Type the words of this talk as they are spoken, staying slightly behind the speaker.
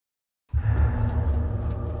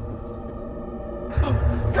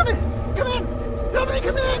Come in! Come in! Somebody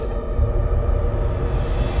come in!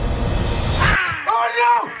 Ah! Oh,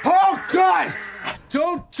 no! Oh, God!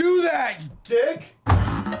 Don't do that, you dick!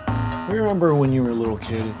 I remember when you were a little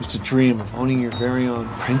kid, you used to dream of owning your very own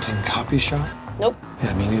print and copy shop? Nope.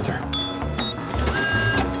 Yeah, me neither.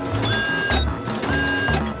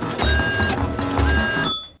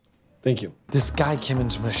 Thank you. This guy came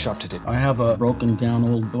into my shop today. I have a broken down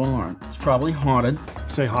old barn. It's probably haunted.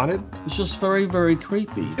 Say haunted? It's just very, very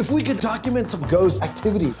creepy. If we could document some ghost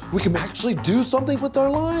activity, we can actually do something with our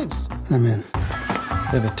lives. I'm in.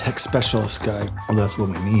 They have a tech specialist guy. Well, that's what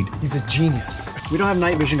we need. He's a genius. We don't have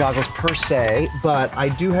night vision goggles per se, but I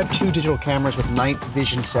do have 2 digital cameras with night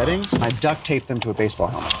vision settings. I duct taped them to a baseball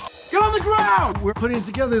helmet. Get on the ground! We're putting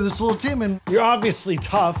together this little team, and you're obviously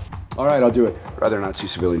tough. All right, I'll do it. I'd rather not see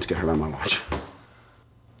civilians get hurt on my watch.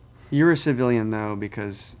 You're a civilian, though,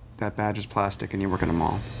 because that badge is plastic and you work at a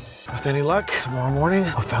mall. With any luck, tomorrow morning,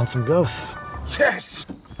 I'll found some ghosts. Yes!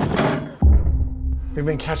 We've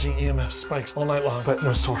been catching EMF spikes all night long, but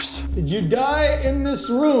no source. Did you die in this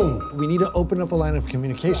room? We need to open up a line of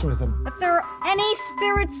communication with them. If there are any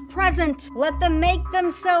spirits present, let them make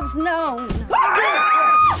themselves known.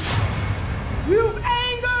 You've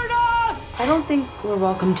angered us! I don't think we're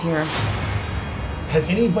welcomed here. Has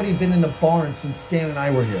anybody been in the barn since Stan and I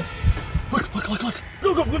were here? Look, look, look, look.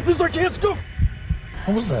 Go, go, this is our chance, go.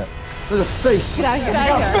 What was that? There's a face. Get out of here. Get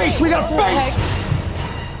out of here. Face, we got a face!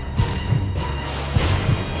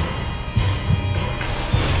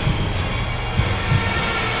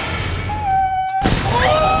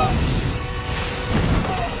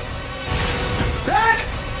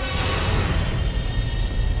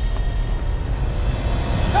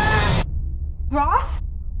 Ross?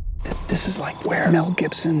 This is like where Mel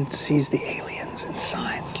Gibson sees the aliens in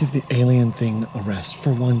Signs. Give the alien thing a rest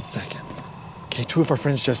for 1 second. Okay, 2 of our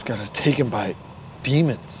friends just got taken by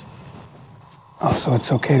demons. Oh, so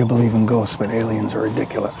it's okay to believe in ghosts, but aliens are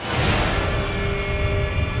ridiculous.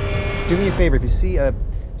 Do me a favor, if you see a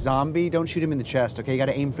zombie, don't shoot him in the chest, okay? You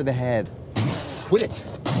gotta aim for the head. Quit it!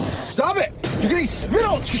 Stop it! You're getting spit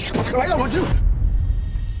on! I don't want you!